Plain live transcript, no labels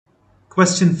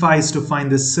Question 5 is to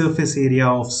find the surface area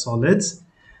of solids.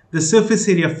 The surface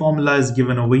area formula is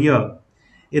given over here.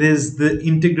 It is the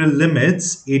integral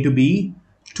limits a to b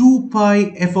 2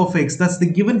 pi f of x, that's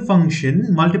the given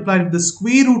function, multiplied with the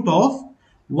square root of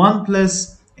 1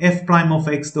 plus f prime of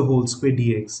x the whole square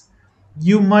dx.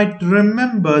 You might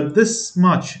remember this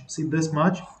much, see this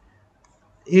much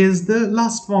is the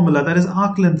last formula, that is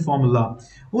arc length formula.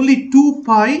 Only 2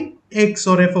 pi x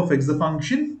or f of x, the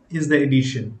function, is the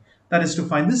addition. That is to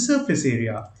find the surface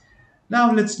area.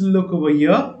 Now let's look over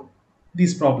here.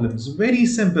 These problems, very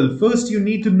simple. First you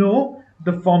need to know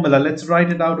the formula. Let's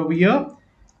write it out over here.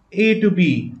 A to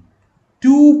b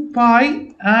 2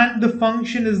 pi, and the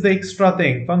function is the extra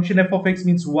thing. Function f of x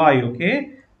means y,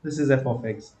 okay? This is f of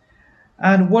x.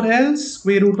 And what else?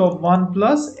 Square root of 1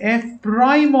 plus f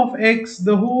prime of x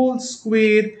the whole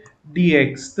square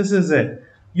dx. This is it.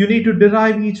 You need to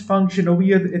derive each function. Over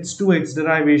here it's 2x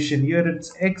derivation. Here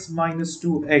it's x minus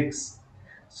 2x.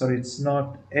 Sorry, it's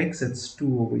not x, it's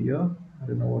 2 over here. I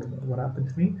don't know what happened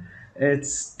to me.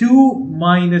 It's 2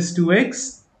 minus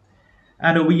 2x.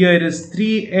 And over here it is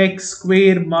 3x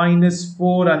squared minus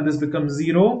 4, and this becomes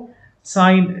 0.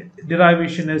 Sine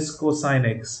derivation is cosine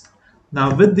x.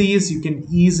 Now with these, you can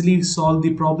easily solve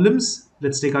the problems.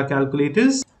 Let's take our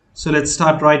calculators. So let's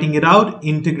start writing it out.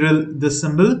 Integral the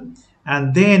symbol.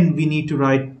 And then we need to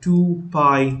write 2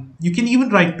 pi. You can even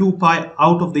write 2 pi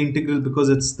out of the integral because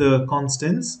it's the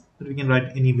constants. But we can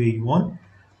write any way you want.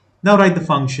 Now write the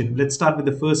function. Let's start with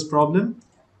the first problem.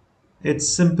 It's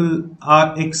simple.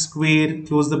 Rx squared,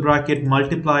 close the bracket,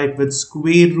 multiply it with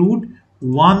square root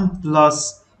 1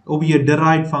 plus, over here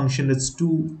derived function, it's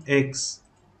 2x.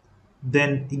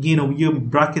 Then again over here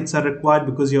brackets are required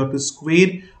because you have to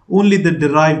square only the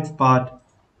derived part,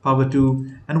 power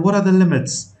 2. And what are the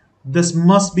limits? This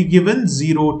must be given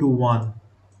 0 to 1,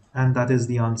 and that is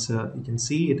the answer. You can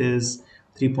see it is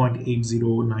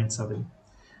 3.8097.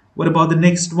 What about the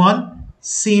next one?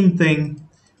 Same thing.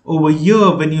 Over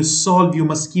here when you solve, you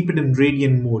must keep it in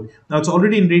radian mode. Now it's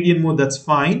already in radian mode, that's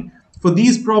fine. For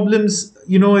these problems,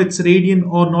 you know, it's radian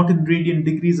or not in radian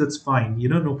degrees, that's fine, you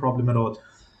know, no problem at all.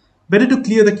 Better to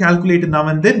clear the calculator now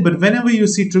and then, but whenever you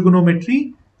see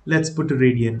trigonometry, let's put a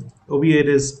radian. Over here it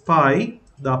is pi,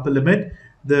 the upper limit.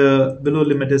 The below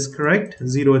limit is correct,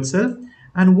 0 itself.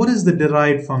 And what is the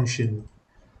derived function?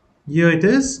 Here it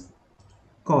is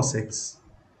cos x.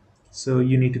 So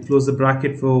you need to close the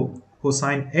bracket for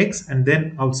cosine x and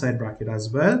then outside bracket as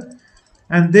well.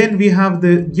 And then we have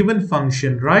the given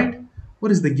function, right?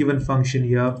 What is the given function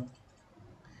here?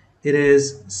 It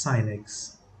is sine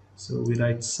x. So we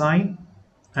write sine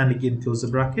and again close the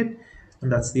bracket,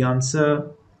 and that's the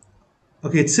answer.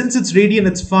 Okay, since it's radian,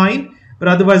 it's fine, but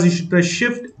otherwise you should press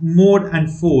shift, mode and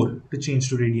 4 to change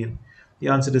to radian. The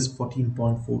answer is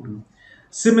 14.42.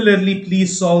 Similarly,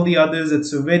 please solve the others.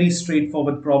 It's a very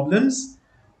straightforward problems.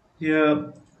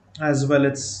 Here as well,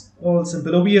 it's all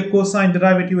simple. Over here, cosine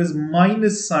derivative is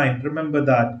minus sine. Remember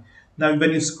that. Now,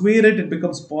 when you square it, it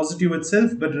becomes positive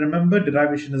itself. But remember,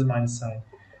 derivation is minus sine.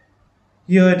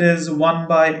 Here it is 1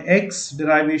 by x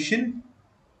derivation.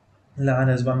 Ln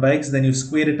is 1 by x. Then you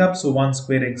square it up. So 1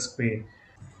 square x squared.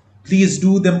 Please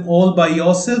do them all by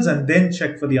yourselves and then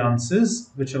check for the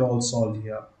answers, which are all solved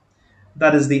here.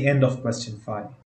 That is the end of question 5.